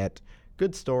look at.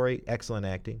 Good story, excellent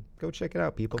acting. Go check it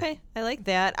out, people. Okay, I like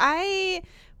that.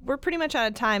 We're pretty much out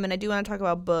of time, and I do want to talk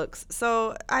about books.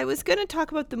 So I was going to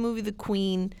talk about the movie The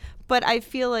Queen, but I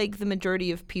feel like the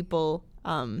majority of people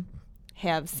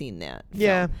have seen that film.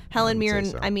 Yeah, Helen I would say Mirren,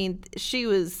 so. I mean, she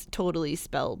was totally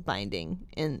spellbinding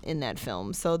in that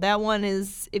film. So that one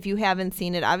is, if you haven't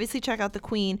seen it, obviously check out The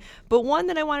Queen. But one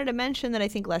that I wanted to mention that I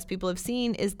think less people have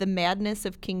seen is The Madness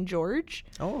of King George.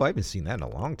 Oh, I haven't seen that in a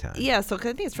long time. Yeah, so 'cause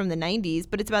I think it's from the 90s,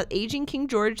 but it's about aging King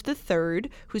George III,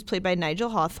 who's played by Nigel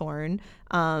Hawthorne.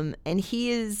 And he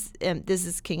is, this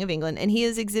is King of England, and he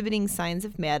is exhibiting signs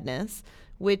of madness,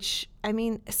 which, I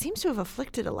mean, seems to have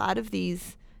afflicted a lot of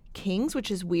these kings, which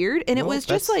is weird. And it was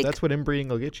just like, that's what inbreeding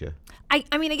will get you.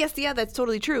 I mean, I guess, yeah, that's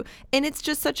totally true. And it's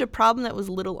just such a problem that was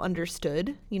little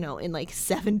understood, in like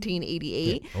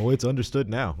 1788. Oh, it's understood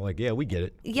now. Like, yeah, we get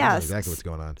it. We know Yes. exactly what's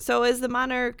going on. So as the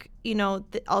monarch,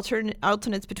 the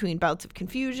alternates between bouts of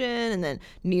confusion and then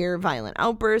near violent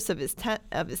outbursts of his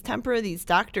temper, these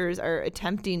doctors are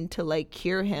attempting to like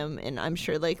cure him, and I'm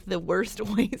sure like the worst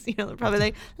ways. They're probably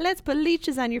like, let's put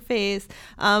leeches on your face.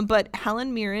 But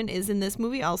Helen Mirren is in this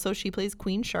movie also. She plays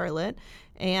Queen Charlotte,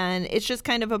 and it's just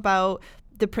kind of about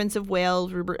the Prince of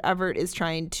Wales. Rupert Everett is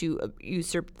trying to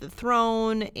usurp the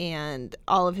throne, and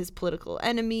all of his political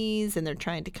enemies, and they're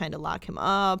trying to kind of lock him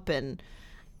up. And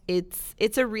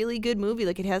it's a really good movie.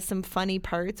 Like, it has some funny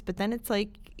parts, but then it's like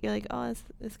you're like, oh,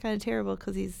 it's kind of terrible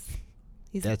because he's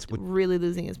really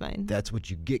losing his mind. That's what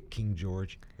you get, King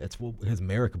George. That's what, because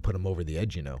America put him over the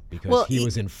edge, because he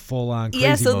was in full-on crazy mode.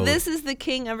 Yeah, so mode. this is the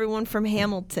king everyone from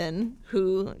Hamilton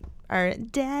who are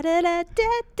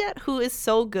da-da-da-da-da, who is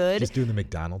so good. Just doing the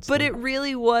McDonald's But thing. it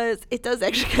really was, it does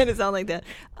actually kind of sound like that.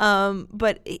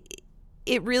 But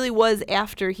it really was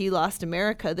after he lost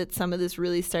America that some of this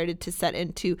really started to set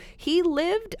into. He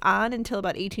lived on until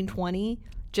about 1820,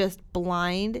 just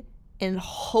blind and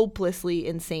hopelessly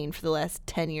insane for the last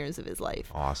 10 years of his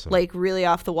life. Awesome. Like, really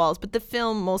off the walls. But the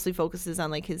film mostly focuses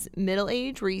on like his middle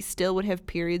age, where he still would have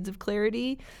periods of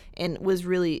clarity and was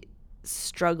really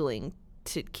struggling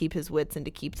to keep his wits and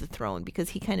to keep the throne, because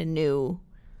he kind of knew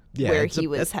where he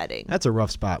was heading. That's a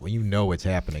rough spot when you know what's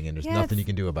happening and there's nothing you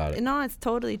can do about it. No, it's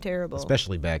totally terrible.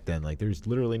 Especially back then. Like, there's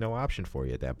literally no option for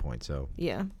you at that point. So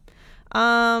Yeah.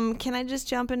 Can I just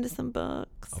jump into some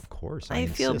books? Of course. I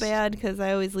feel insist. bad because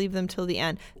I always leave them till the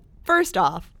end. First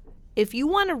off, if you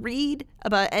want to read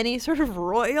about any sort of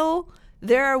royal,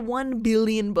 there are 1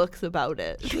 billion books about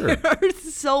it. Sure. There are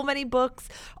so many books.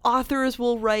 Authors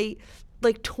will write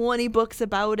like 20 books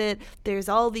about it. There's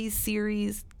all these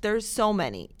series. There's so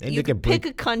many. And you can pick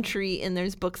a country and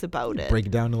there's books about it. Break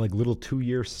it down to like little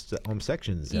 2-year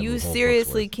sections. You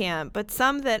seriously can't. But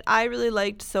some that I really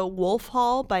liked, so Wolf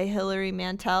Hall by Hilary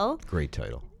Mantel. Great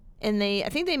title. And I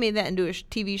think they made that into a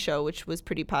TV show, which was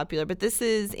pretty popular. But this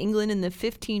is England in the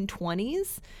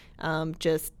 1520s,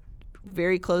 just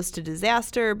very close to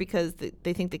disaster because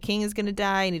they think the king is going to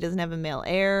die and he doesn't have a male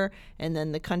heir. And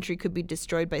then the country could be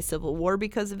destroyed by civil war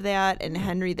because of that. And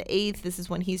Henry VIII, this is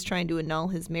when he's trying to annul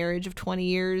his marriage of 20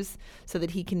 years so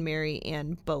that he can marry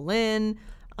Anne Boleyn.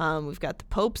 We've got the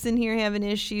popes in here having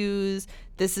issues.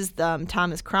 This is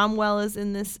Thomas Cromwell is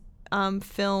in this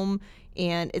film.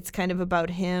 And it's kind of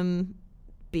about him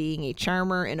being a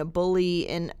charmer and a bully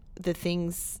and the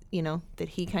things, that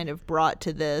he kind of brought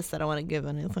to this. I don't want to give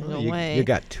anything away. You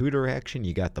got Tudor action.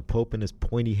 You got the Pope in his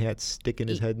pointy hat sticking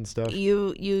his head and stuff.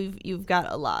 You've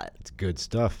got a lot. It's good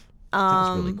stuff.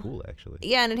 Sounds really cool, actually.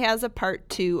 Yeah, and it has a part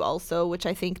 2 also, which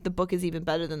I think the book is even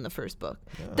better than the first book.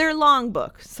 Yeah. They're long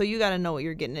books, so you got to know what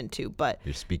you're getting into. But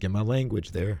you're speaking my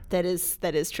language there. That is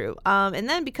true. And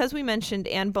then because we mentioned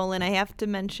Anne Boleyn, I have to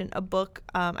mention a book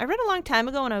I read a long time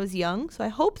ago when I was young, so I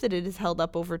hope that it has held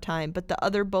up over time. But The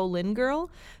Other Boleyn Girl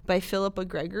by Philippa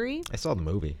Gregory. I saw the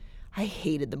movie. I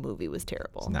hated the movie. It was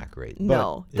terrible. It's not great.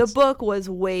 No, the book was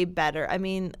way better. I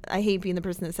mean, I hate being the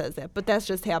person that says that, but that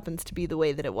just happens to be the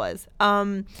way that it was.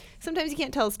 Sometimes you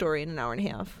can't tell a story in an hour and a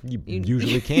half. You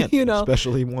usually can't,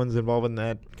 especially ones involving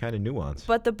that kind of nuance.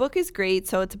 But the book is great.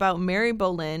 So it's about Mary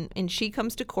Boleyn, and she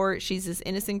comes to court. She's this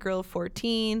innocent girl of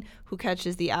 14 who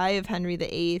catches the eye of Henry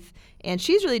VIII, and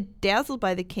she's really dazzled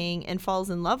by the king and falls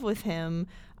in love with him.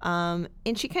 And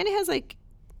she kind of has like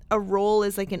a role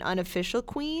as like an unofficial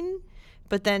queen,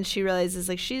 but then she realizes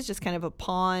like she's just kind of a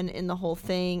pawn in the whole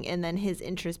thing, and then his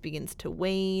interest begins to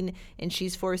wane, and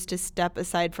she's forced to step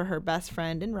aside for her best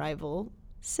friend and rival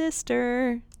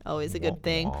sister, always a good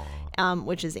thing,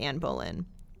 which is Anne Boleyn.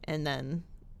 And then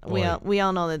we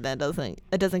all know that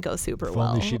doesn't go super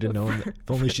well. If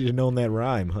only she'd have known that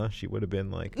rhyme, huh? She would have been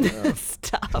like,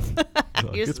 stop.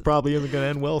 This probably isn't going to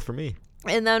end well for me.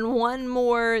 And then one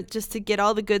more, just to get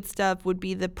all the good stuff, would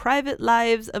be The Private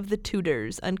Lives of the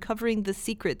Tudors, Uncovering the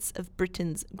Secrets of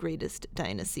Britain's Greatest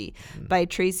Dynasty by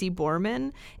Tracy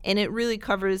Borman. And it really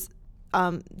covers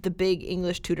the big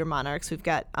English Tudor monarchs. We've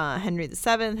got Henry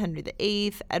VII, Henry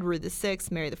VIII, Edward VI,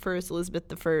 Mary I,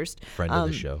 Elizabeth I. Friend of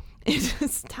the show.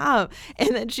 Stop.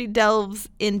 And then she delves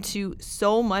into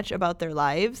so much about their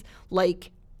lives,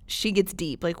 like she gets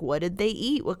deep. Like, what did they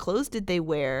eat? What clothes did they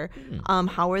wear?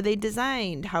 How are they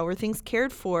designed? How are things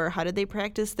cared for? How did they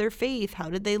practice their faith? How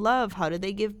did they love? How did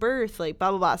they give birth? Like, blah,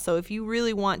 blah, blah. So if you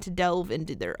really want to delve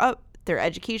into their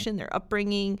education, their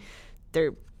upbringing,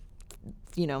 their,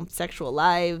 sexual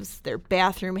lives, their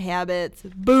bathroom habits,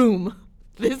 boom.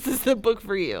 This is the book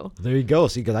for you. There you go.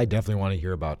 See, because I definitely want to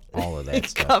hear about all of that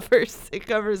stuff. It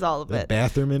covers all of it.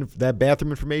 That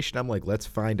bathroom information, I'm like, let's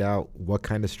find out what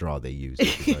kind of straw they use.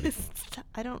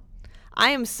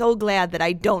 I am so glad that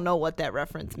I don't know what that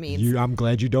reference means. I'm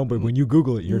glad you don't, but when you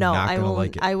Google it, you're not going to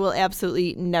like it. I will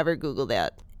absolutely never Google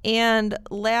that. And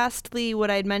lastly, what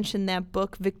I'd mentioned, that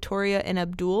book, Victoria and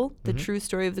Abdul, The True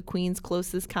Story of the Queen's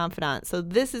Closest Confidant. So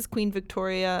this is Queen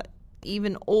Victoria,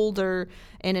 even older,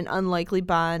 and an unlikely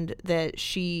bond that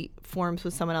she forms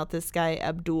with someone else, this guy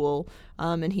Abdul,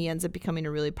 and he ends up becoming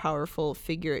a really powerful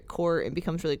figure at court and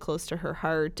becomes really close to her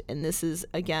heart. And this is,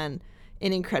 again,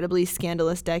 an incredibly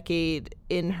scandalous decade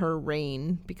in her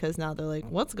reign, because now they're like,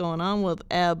 what's going on with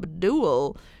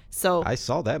Abdul? So I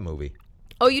saw that movie.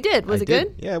 Oh, you did? Was it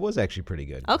good? Yeah, it was actually pretty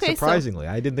good. Okay, surprisingly,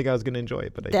 I didn't think I was going to enjoy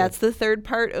it, but I did. That's the third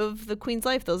part of the Queen's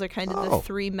life. Those are kind of the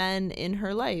three men in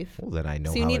her life. Well, then I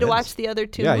know. So you need to watch the other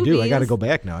two movies. Yeah, I do. I got to go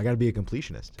back now. I got to be a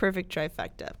completionist. Perfect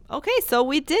trifecta. Okay, so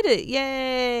we did it.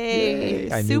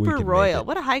 Yay! I knew we Super could royal. make it.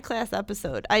 What a high class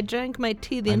episode. I drank my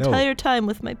tea the entire time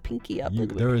with my pinky up.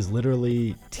 There is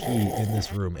literally tea in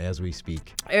this room as we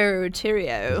speak. Oh,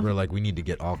 cheerio. We're like, we need to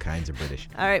get all kinds of British.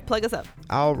 All right, plug us up.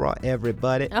 All right,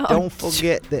 everybody. Oh. Don't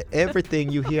forget that everything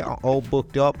you hear on All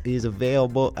Booked Up is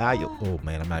available. Oh,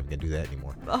 man, I'm not even going to do that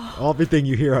anymore. Everything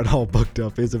you hear on All Booked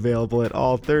Up is available at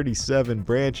all 37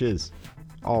 branches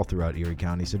all throughout Erie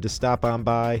County. So just stop on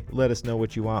by. Let us know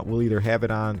what you want. We'll either have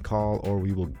it on call or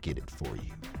we will get it for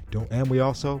you. And we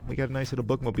got a nice little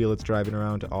bookmobile that's driving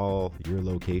around to all your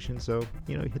locations. So,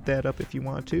 hit that up if you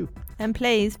want to. And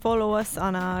please follow us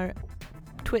on our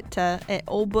Twitter at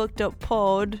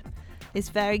allbookeduppod. It's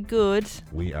very good.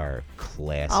 We are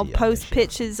classy. I'll post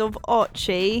pictures of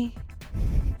Archie.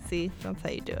 See, that's how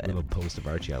you do it. Little post of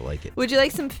Archie, I like it. Would you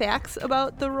like some facts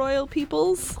about the royal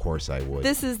peoples? Of course I would.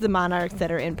 This is the monarchs that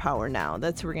are in power now.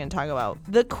 That's who we're going to talk about.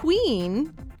 The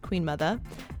Queen Mother.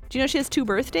 Do you know she has 2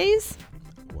 birthdays?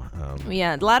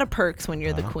 Yeah, a lot of perks when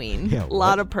you're the Queen. Yeah, a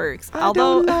lot of perks. I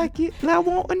don't like it. I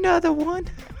want another one.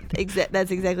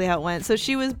 That's exactly how it went. So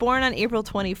she was born on April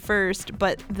 21st,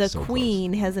 but the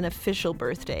Queen has an official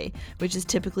birthday, which is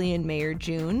typically in May or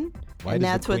June. And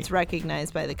that's what's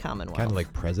recognized by the Commonwealth. Kind of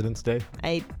like President's Day?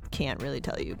 I can't really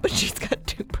tell you, but she's got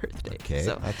 2 birthdays. Okay,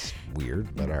 that's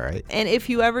weird, but all right. And if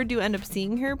you ever do end up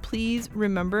seeing her, please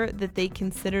remember that they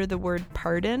consider the word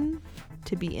pardon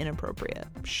to be inappropriate.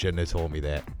 Shouldn't have told me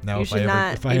that. Now, if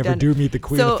I ever do meet the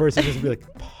Queen, the first thing is to be like,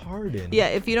 pardon. Yeah,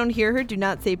 if you don't hear her, do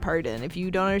not say pardon. If you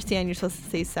don't understand, you're supposed to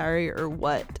say sorry or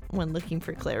what when looking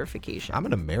for clarification. I'm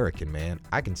an American, man.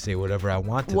 I can say whatever I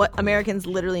want to. What Americans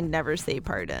literally never say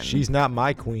pardon. She's not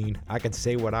my queen. I can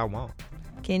say what I want.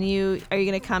 Are you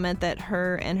going to comment that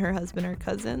her and her husband are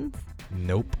cousins?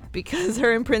 Nope. Because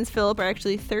her and Prince Philip are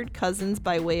actually third cousins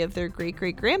by way of their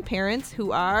great-great-grandparents,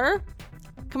 who are...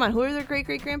 Come on, who are their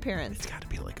great-great-grandparents? It's got to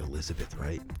be like Elizabeth,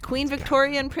 right? Queen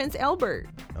Victoria and Prince Albert.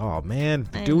 Oh, man.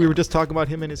 Dude, we were just talking about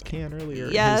him and his can earlier.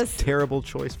 Yes. His terrible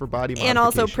choice for body modification. And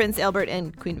also Prince Albert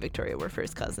and Queen Victoria were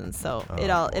first cousins, so it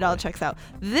all checks out.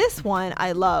 This one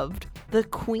I loved. The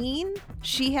Queen,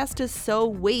 she has to sew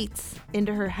weights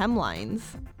into her hemlines.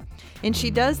 And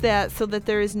she does that so that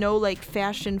there is no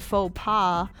fashion faux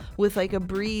pas with a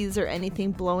breeze or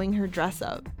anything blowing her dress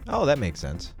up. Oh, that makes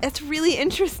sense. It's really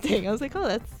interesting. I was like,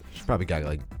 She's probably got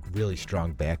really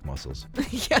strong back muscles.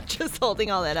 Yeah, just holding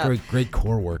all that up. Great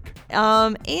core work.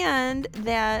 And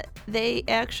that they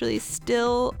actually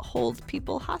still hold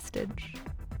people hostage.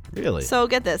 Really? So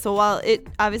get this. So while it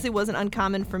obviously wasn't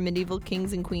uncommon for medieval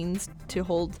kings and queens to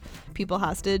hold people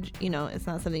hostage, it's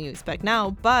not something you expect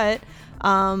now, but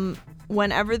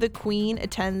whenever the Queen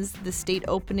attends the state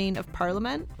opening of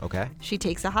Parliament, she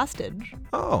takes a hostage.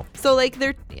 Oh. So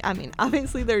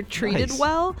obviously they're treated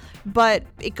well, but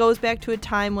it goes back to a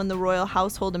time when the royal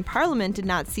household and Parliament did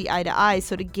not see eye to eye.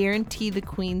 So to guarantee the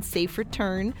Queen's safe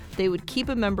return, they would keep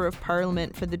a member of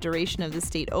Parliament for the duration of the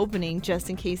state opening, just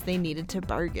in case they needed to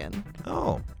bargain.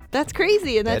 Oh. That's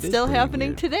crazy, and that's That is still pretty happening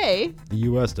weird. today. The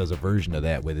U.S. does a version of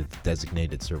that with its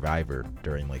designated survivor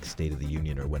during like State of the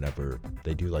Union or whenever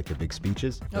they do like the big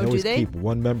speeches. Oh, do always they? keep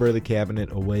one member of the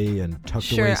cabinet away and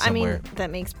tucked away Sure, I somewhere. mean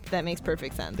that makes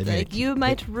perfect sense. They made Like it- you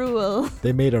might rule.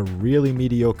 They made a really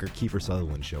mediocre Kiefer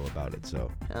Sutherland show about it, so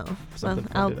Oh, well, something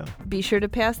fun I'll to know. be sure to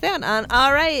pass that on.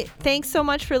 All right, thanks so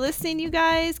much for listening, you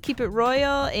guys. Keep it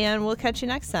royal, and we'll catch you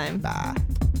next time. Bye.